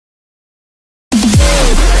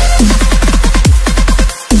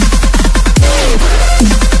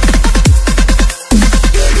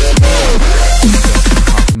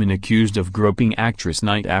accused of groping actress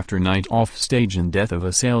night after night offstage in Death of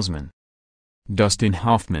a Salesman. Dustin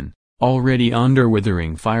Hoffman, already under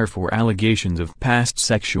withering fire for allegations of past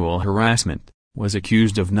sexual harassment, was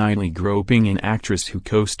accused of nightly groping an actress who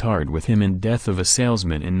co-starred with him in Death of a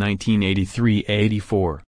Salesman in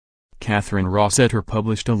 1983-84. Kathryn Rossetter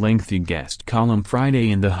published a lengthy guest column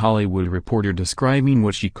Friday in The Hollywood Reporter describing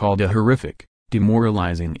what she called a horrific,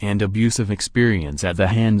 demoralizing and abusive experience at the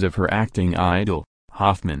hands of her acting idol,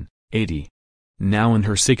 Hoffman, 80. Now in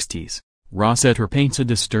her 60s, Rossetter paints a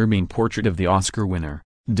disturbing portrait of the Oscar winner,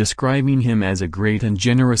 describing him as a great and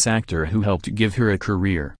generous actor who helped give her a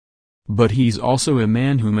career. But he's also a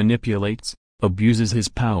man who manipulates, abuses his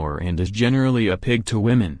power and is generally a pig to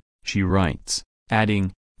women, she writes,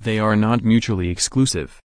 adding, "They are not mutually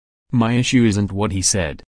exclusive. My issue isn't what he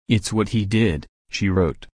said, it's what he did," she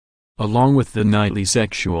wrote. Along with the nightly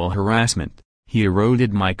sexual harassment, he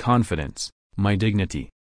eroded my confidence, my dignity.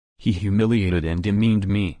 He humiliated and demeaned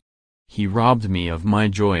me. He robbed me of my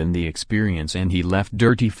joy in the experience and he left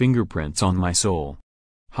dirty fingerprints on my soul.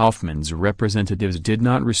 Hoffman's representatives did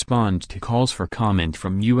not respond to calls for comment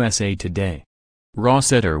from USA Today.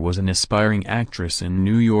 Rossetter was an aspiring actress in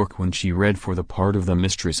New York when she read for the part of the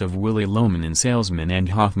mistress of Willy Loman in Salesman, and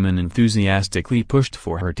Hoffman enthusiastically pushed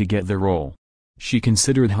for her to get the role. She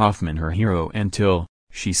considered Hoffman her hero until,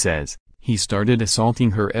 she says, he started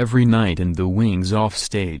assaulting her every night in the wings off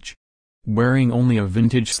stage. Wearing only a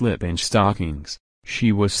vintage slip and stockings,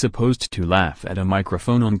 she was supposed to laugh at a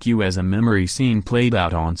microphone on cue as a memory scene played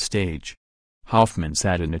out on stage. Hoffman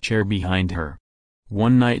sat in a chair behind her.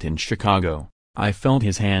 One night in Chicago, I felt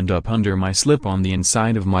his hand up under my slip on the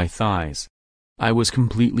inside of my thighs. I was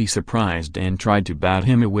completely surprised and tried to bat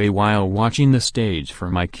him away while watching the stage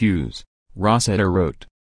for my cues, Rossetter wrote.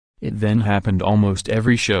 It then happened almost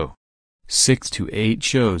every show. 6 to 8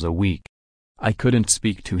 shows a week. I couldn't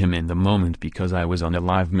speak to him in the moment because I was on a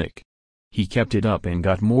live mic. He kept it up and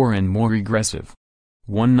got more and more aggressive.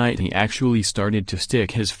 One night he actually started to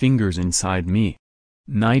stick his fingers inside me.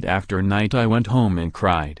 Night after night I went home and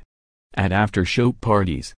cried. At after-show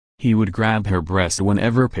parties, he would grab her breast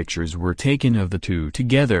whenever pictures were taken of the two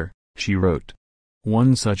together, she wrote.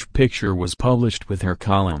 One such picture was published with her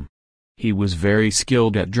column. He was very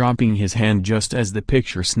skilled at dropping his hand just as the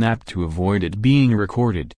picture snapped to avoid it being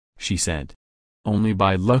recorded, she said. Only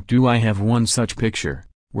by luck do I have one such picture,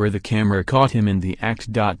 where the camera caught him in the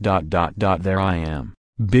act. There I am,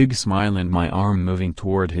 big smile and my arm moving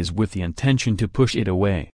toward his with the intention to push it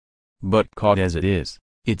away. But caught as it is,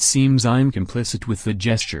 it seems I'm complicit with the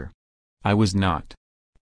gesture. I was not.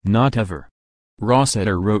 Not ever.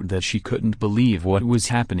 Rossetter wrote that she couldn't believe what was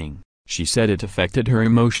happening. She said it affected her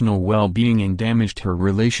emotional well-being and damaged her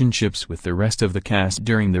relationships with the rest of the cast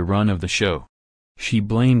during the run of the show. She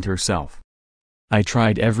blamed herself. I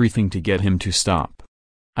tried everything to get him to stop.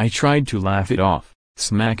 I tried to laugh it off,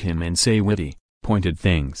 smack him and say witty, pointed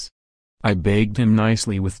things. I begged him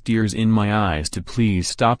nicely with tears in my eyes to please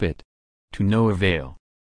stop it. To no avail.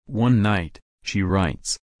 One night, she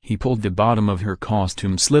writes, he pulled the bottom of her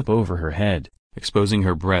costume slip over her head, exposing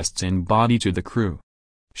her breasts and body to the crew.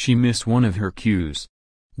 She missed one of her cues.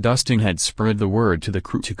 Dustin had spread the word to the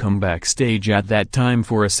crew to come backstage at that time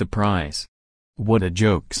for a surprise. What a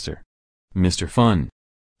jokester. Mr. Fun.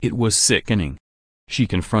 It was sickening. She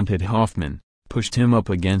confronted Hoffman, pushed him up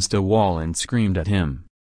against a wall and screamed at him.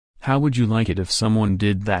 How would you like it if someone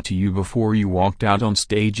did that to you before you walked out on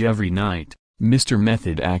stage every night, Mr.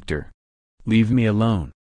 Method Actor? Leave me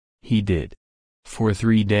alone. He did. For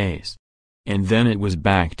 3 days. And then it was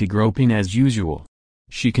back to groping as usual.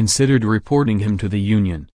 She considered reporting him to the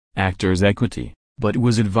union, Actors Equity, but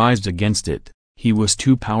was advised against it. He was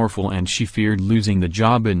too powerful and she feared losing the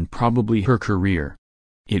job and probably her career.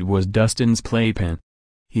 It was Dustin's playpen.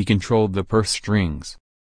 He controlled the purse strings.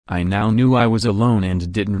 I now knew I was alone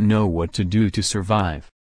and didn't know what to do to survive.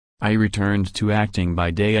 I returned to acting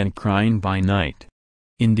by day and crying by night.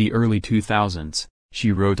 In the early 2000s,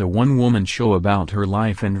 she wrote a one-woman show about her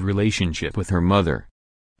life and relationship with her mother.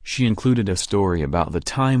 She included a story about the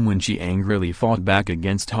time when she angrily fought back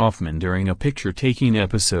against Hoffman during a picture-taking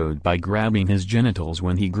episode by grabbing his genitals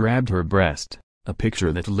when he grabbed her breast, a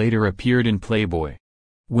picture that later appeared in Playboy.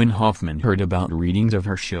 When Hoffman heard about readings of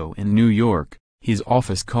her show in New York, his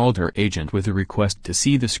office called her agent with a request to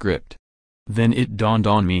see the script. Then it dawned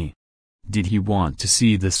on me. Did he want to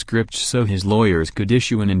see the script so his lawyers could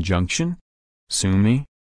issue an injunction? Sue me?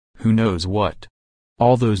 Who knows what?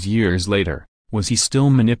 All those years later, was he still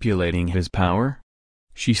manipulating his power?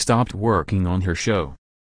 She stopped working on her show.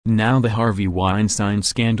 Now the Harvey Weinstein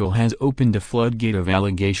scandal has opened a floodgate of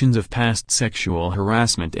allegations of past sexual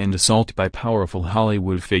harassment and assault by powerful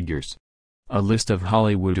Hollywood figures. A list of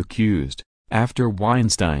Hollywood accused. After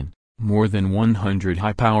Weinstein, more than 100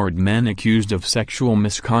 high-powered men accused of sexual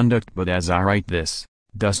misconduct, but as I write this,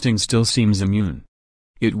 Dustin still seems immune.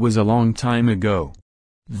 It was a long time ago.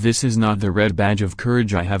 This is not the red badge of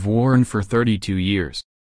courage I have worn for 32 years.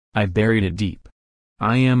 I buried it deep.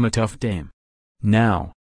 I am a tough dame.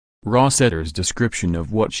 Now. Rossetter's description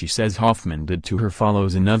of what she says Hoffman did to her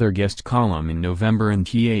follows another guest column in November in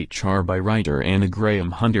THR by writer Anna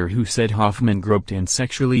Graham Hunter, who said Hoffman groped and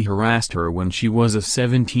sexually harassed her when she was a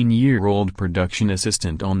 17-year-old production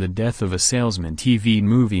assistant on The Death of a Salesman TV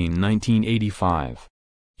movie in 1985.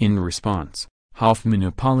 In response, Hoffman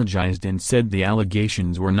apologized and said the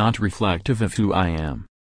allegations were not reflective of who I am.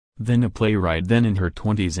 Then a playwright then in her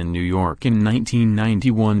 20s in New York in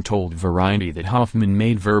 1991 told Variety that Hoffman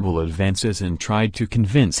made verbal advances and tried to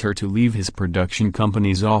convince her to leave his production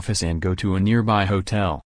company's office and go to a nearby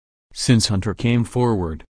hotel. Since Hunter came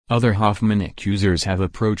forward, other Hoffman accusers have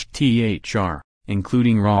approached THR,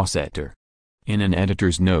 including Rossetter. In an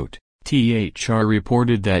editor's note, THR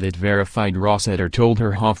reported that it verified Rossetter told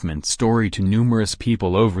her Hoffman's story to numerous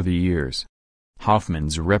people over the years.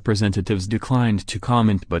 Hoffman's representatives declined to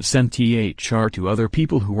comment but sent THR to other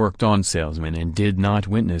people who worked on Salesman and did not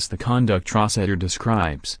witness the conduct Rossetter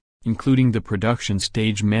describes, including the production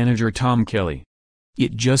stage manager Tom Kelly.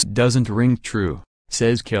 "It just doesn't ring true,"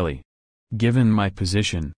 says Kelly. "Given my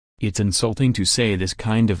position, it's insulting to say this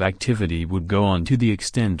kind of activity would go on to the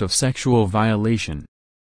extent of sexual violation."